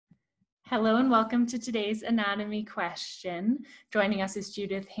Hello and welcome to today's anatomy question. Joining us is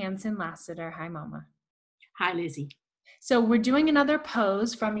Judith Hanson Lasater. Hi, Mama. Hi, Lizzie. So we're doing another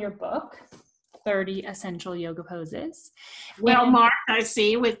pose from your book, 30 Essential Yoga Poses. Well marked, I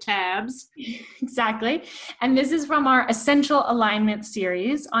see, with tabs. Exactly. And this is from our Essential Alignment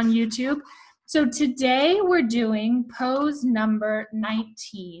series on YouTube. So today we're doing pose number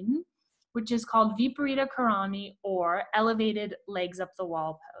 19, which is called Viparita Karani, or Elevated Legs Up the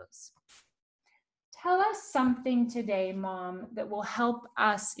Wall pose. Tell us something today, Mom, that will help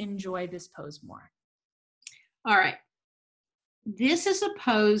us enjoy this pose more. All right. This is a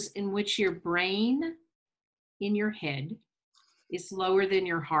pose in which your brain in your head is lower than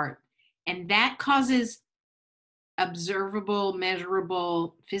your heart. And that causes observable,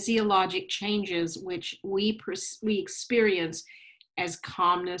 measurable physiologic changes, which we experience as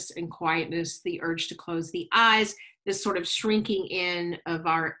calmness and quietness, the urge to close the eyes, this sort of shrinking in of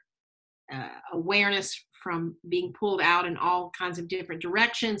our awareness from being pulled out in all kinds of different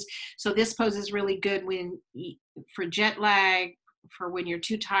directions. So this pose is really good for jet lag, for when you're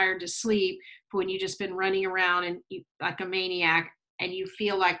too tired to sleep, for when you've just been running around and like a maniac and you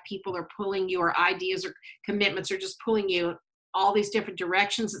feel like people are pulling you, or ideas or commitments are just pulling you all these different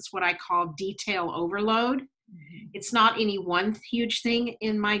directions. It's what I call detail overload. It's not any one huge thing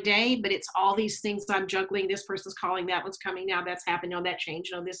in my day, but it's all these things I'm juggling. This person's calling, that one's coming now, that's happened, no, that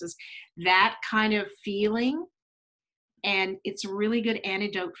changed, no, this is that kind of feeling. And it's a really good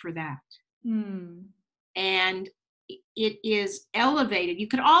antidote for that. And it is elevated. You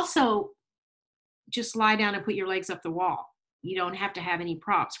could also just lie down and put your legs up the wall. You don't have to have any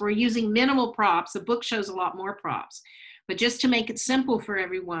props. We're using minimal props. The book shows a lot more props. But just to make it simple for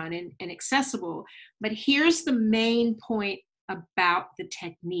everyone and accessible. But here's the main point about the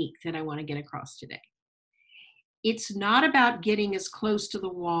technique that I want to get across today. It's not about getting as close to the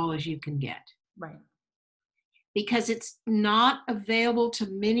wall as you can get. Right. Because it's not available to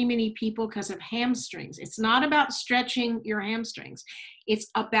many, many people because of hamstrings. It's not about stretching your hamstrings. It's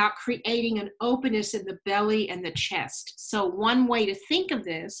about creating an openness in the belly and the chest. So one way to think of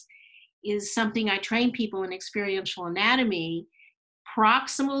this is something I train people in experiential anatomy,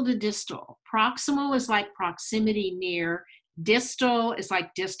 proximal to distal. Proximal is like proximity near, distal is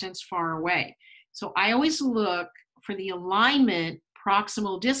like distance far away. So I always look for the alignment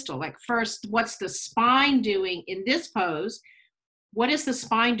proximal distal. Like first, what's the spine doing in this pose? What is the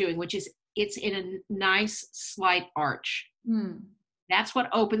spine doing? Which is, it's in a nice slight arch. That's what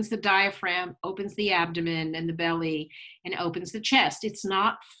opens the diaphragm, opens the abdomen and the belly, and opens the chest. It's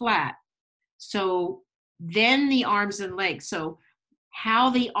not flat. So then the arms and legs. So how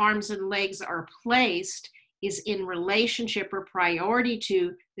the arms and legs are placed is in relationship or priority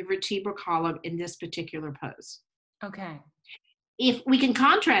to the vertebral column in this particular pose. Okay. If we can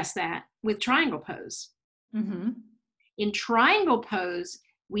contrast that with triangle pose. In triangle pose,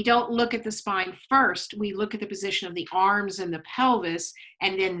 we don't look at the spine first. We look at the position of the arms and the pelvis,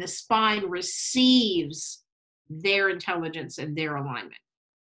 and then the spine receives their intelligence and their alignment.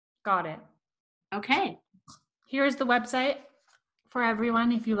 Got it. Okay. Here's the website for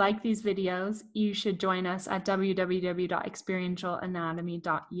everyone. If you like these videos, you should join us at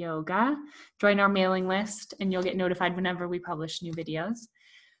www.experientialanatomy.yoga. Join our mailing list and you'll get notified whenever we publish new videos.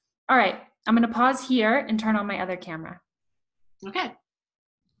 All right, I'm going to pause here and turn on my other camera. Okay.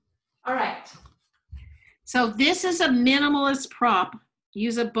 All right. So this is a minimalist prop.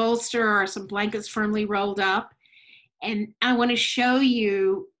 Use a bolster or some blankets firmly rolled up. And I want to show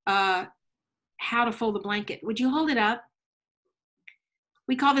you how to fold the blanket. Would you hold it up?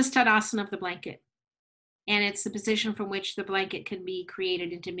 We call this Tadasana of the blanket. And it's the position from which the blanket can be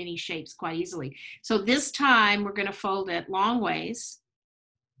created into many shapes quite easily. So this time we're going to fold it long ways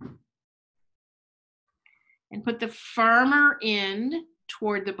and put the firmer end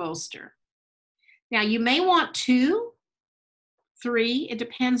toward the bolster. Now you may want 2, 3, it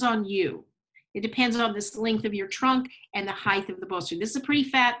depends on you. It depends on this length of your trunk and the height of the bolster. This is a pretty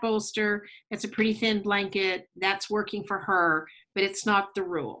fat bolster. It's a pretty thin blanket. That's working for her, but it's not the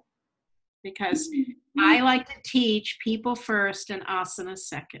rule. Because I like to teach people first and asana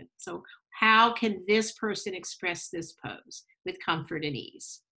second. So how can this person express this pose with comfort and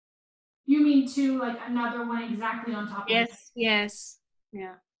ease? You mean like another one exactly on top of it? Yes.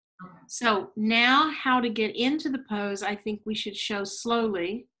 Yeah. Okay. So now how to get into the pose, I think we should show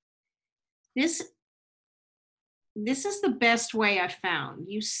slowly. This is the best way I've found.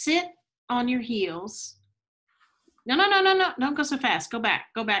 You sit on your heels. No. Don't go so fast. Go back.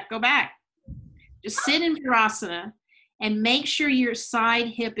 Just sit in Tadasana and make sure your side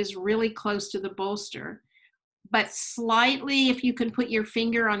hip is really close to the bolster. but slightly, if you can put your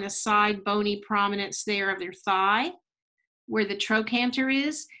finger on the side bony prominence there of your thigh, where the trochanter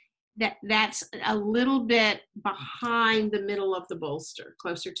is, that's a little bit behind the middle of the bolster,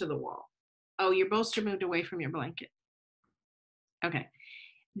 closer to the wall. Oh, your bolster moved away from your blanket. Okay.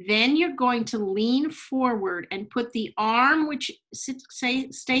 Then you're going to lean forward and put the arm,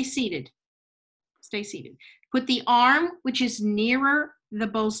 stay seated. Stay seated. Put the arm, which is nearer the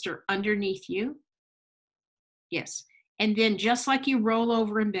bolster, underneath you. Yes. And then just like you roll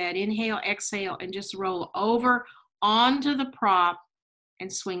over in bed, inhale, exhale, and just roll over onto the prop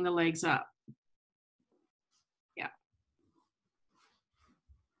and swing the legs up. Yeah.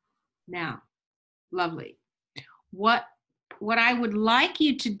 Now, lovely. What I would like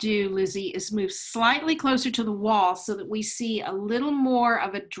you to do, Lizzie, is move slightly closer to the wall so that we see a little more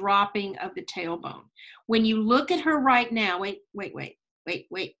of a dropping of the tailbone. When you look at her right now, wait.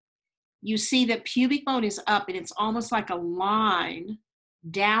 You see that pubic bone is up and it's almost like a line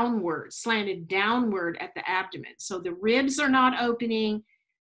downward, slanted downward at the abdomen. So the ribs are not opening,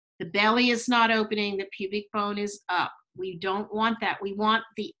 the belly is not opening, the pubic bone is up. We don't want that. We want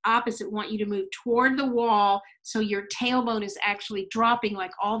the opposite. We want you to move toward the wall so your tailbone is actually dropping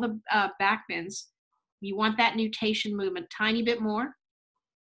like all the back bends. You want that nutation movement. Tiny bit more,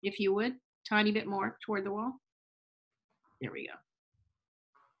 if you would. Tiny bit more toward the wall. There we go.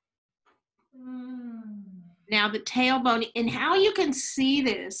 Now the tailbone, and how you can see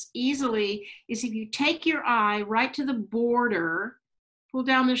this easily is if you take your eye right to the border, pull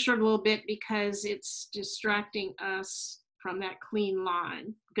down the shirt a little bit because it's distracting us from that clean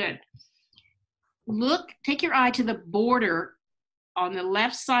line. Good. Look, take your eye to the border on the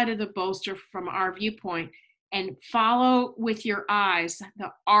left side of the bolster from our viewpoint and follow with your eyes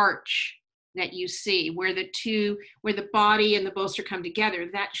the arch that you see where the body and the bolster come together.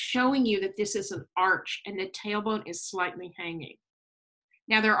 That's showing you that this is an arch and the tailbone is slightly hanging.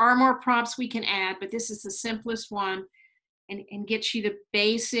 Now there are more props we can add, but this is the simplest one and gives you the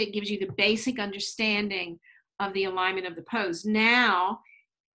basic understanding of the alignment of the pose. Now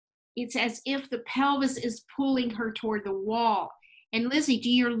it's as if the pelvis is pulling her toward the wall. And Lizzie, do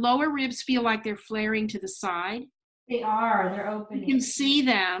your lower ribs feel like they're flaring to the side? They are, they're opening. You can see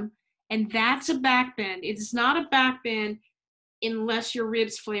them. And that's a back bend. It's not a back bend unless your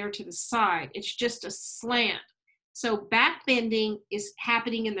ribs flare to the side. It's just a slant. So back bending is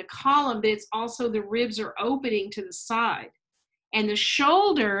happening in the column, but it's also the ribs are opening to the side. And the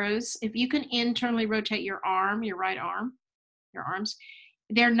shoulders, if you can internally rotate your arm, your right arm, your arms,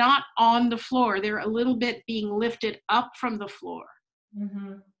 they're not on the floor. They're a little bit being lifted up from the floor.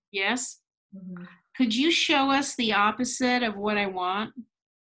 Mm-hmm. Yes? Mm-hmm. Could you show us the opposite of what I want?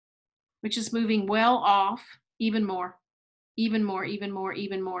 Which is moving well off, even more. This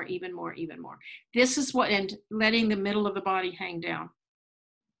is what, and letting the middle of the body hang down.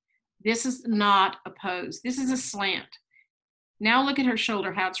 This is not a pose. This is a slant. Now look at her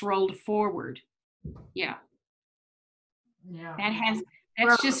shoulder, how it's rolled forward. Yeah. Yeah.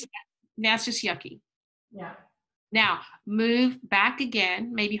 That's just yucky. Yeah. Now move back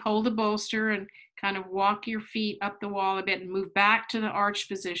again, maybe hold the bolster and kind of walk your feet up the wall a bit and move back to the arch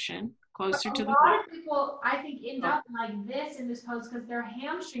position. Closer to the wall. A lot of people, I think, end up like this in this pose because their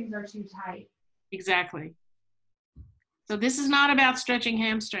hamstrings are too tight. Exactly. So this is not about stretching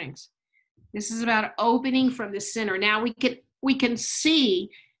hamstrings. This is about opening from the center. Now we can see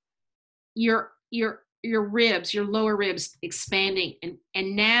your ribs, your lower ribs expanding, and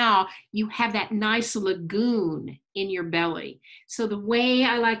now you have that nice lagoon in your belly. So the way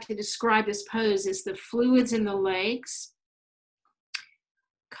I like to describe this pose is the fluids in the legs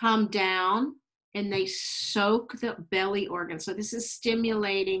come down and they soak the belly organ. So this is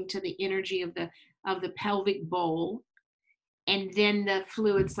stimulating to the energy of the pelvic bowl. And then the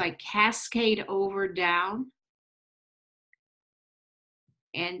fluids like cascade over down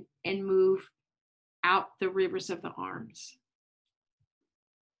and move out the rivers of the arms.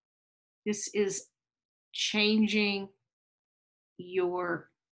 This is changing your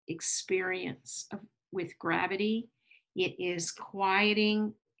experience with gravity. It is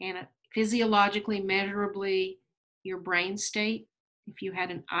quieting and physiologically, measurably, your brain state. If you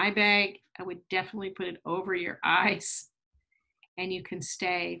had an eye bag, I would definitely put it over your eyes, and you can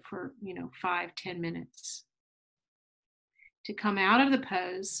stay for 5-10 minutes. To come out of the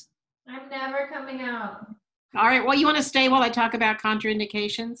pose. I'm never coming out. All right, well, you want to stay while I talk about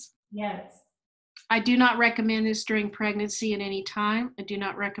contraindications? Yes. I do not recommend this during pregnancy at any time. I do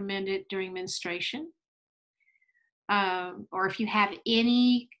not recommend it during menstruation. Or if you have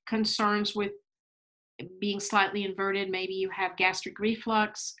any concerns with being slightly inverted, maybe you have gastric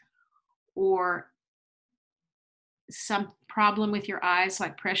reflux or some problem with your eyes,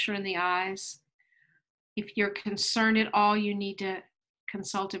 like pressure in the eyes. If you're concerned at all, you need to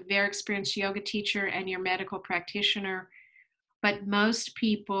consult a very experienced yoga teacher and your medical practitioner. But most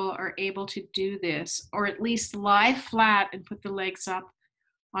people are able to do this, or at least lie flat and put the legs up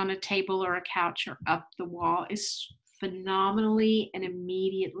on a table or a couch or up the wall is phenomenally and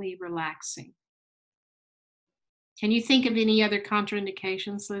immediately relaxing. Can you think of any other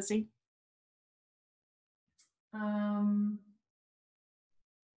contraindications, Lizzie?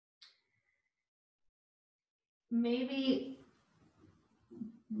 Maybe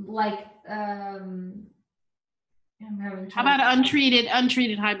like I'm having How trouble. about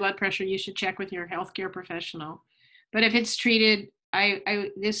untreated high blood pressure? You should check with your healthcare professional. But if it's treated,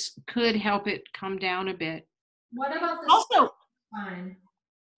 this could help it come down a bit. What about the Also, spine?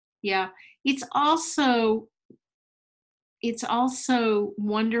 yeah, it's also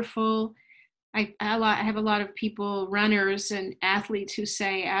wonderful. I have a lot of people, runners and athletes, who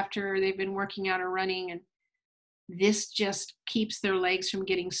say after they've been working out or running, and this just keeps their legs from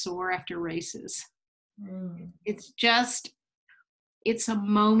getting sore after races. It's a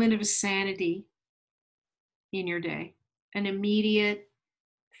moment of sanity in your day, an immediate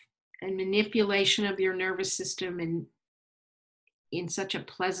manipulation of your nervous system in such a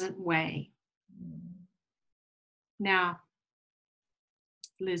pleasant way. Now,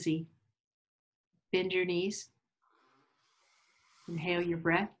 Lizzie, bend your knees. Inhale your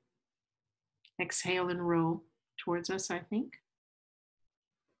breath. Exhale and roll towards us, I think.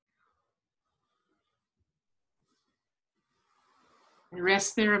 And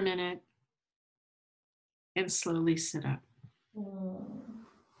rest there a minute and slowly sit up.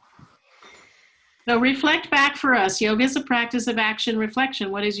 So reflect back for us. Yoga is a practice of action reflection.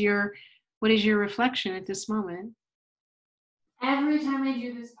 What is your reflection at this moment? Every time I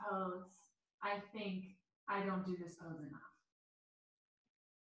do this pose, I think I don't do this pose enough.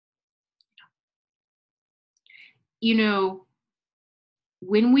 You know,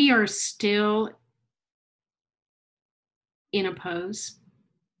 when we are still in a pose,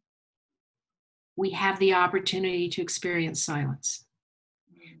 we have the opportunity to experience silence.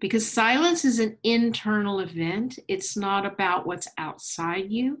 Because silence is an internal event. It's not about what's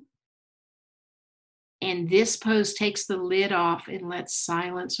outside you. And this pose takes the lid off and lets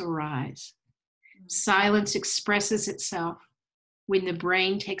silence arise. Silence expresses itself when the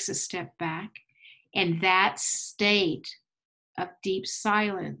brain takes a step back. And that state of deep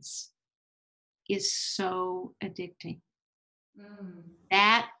silence is so addicting.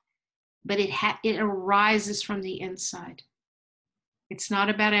 But it arises from the inside. It's not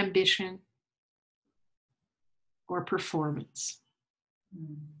about ambition or performance.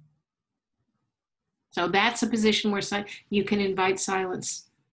 So that's a position where you can invite silence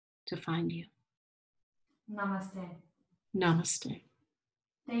to find you. Namaste. Namaste.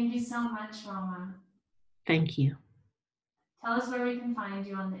 Thank you so much, Mama. Thank you. Tell us where we can find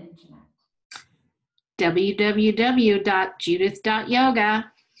you on the internet.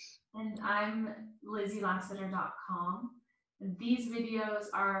 www.judith.yoga. And I'm LizzieLasater.com. And these videos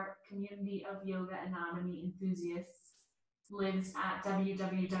are community of yoga anatomy enthusiasts lives at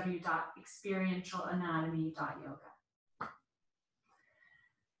www.experientialanatomy.yoga.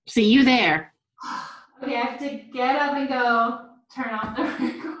 See you there. Okay, I have to get up and go turn off the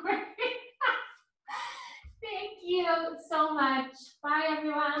recording. Thank you so much. Bye,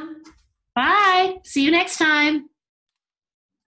 everyone. Bye. See you next time.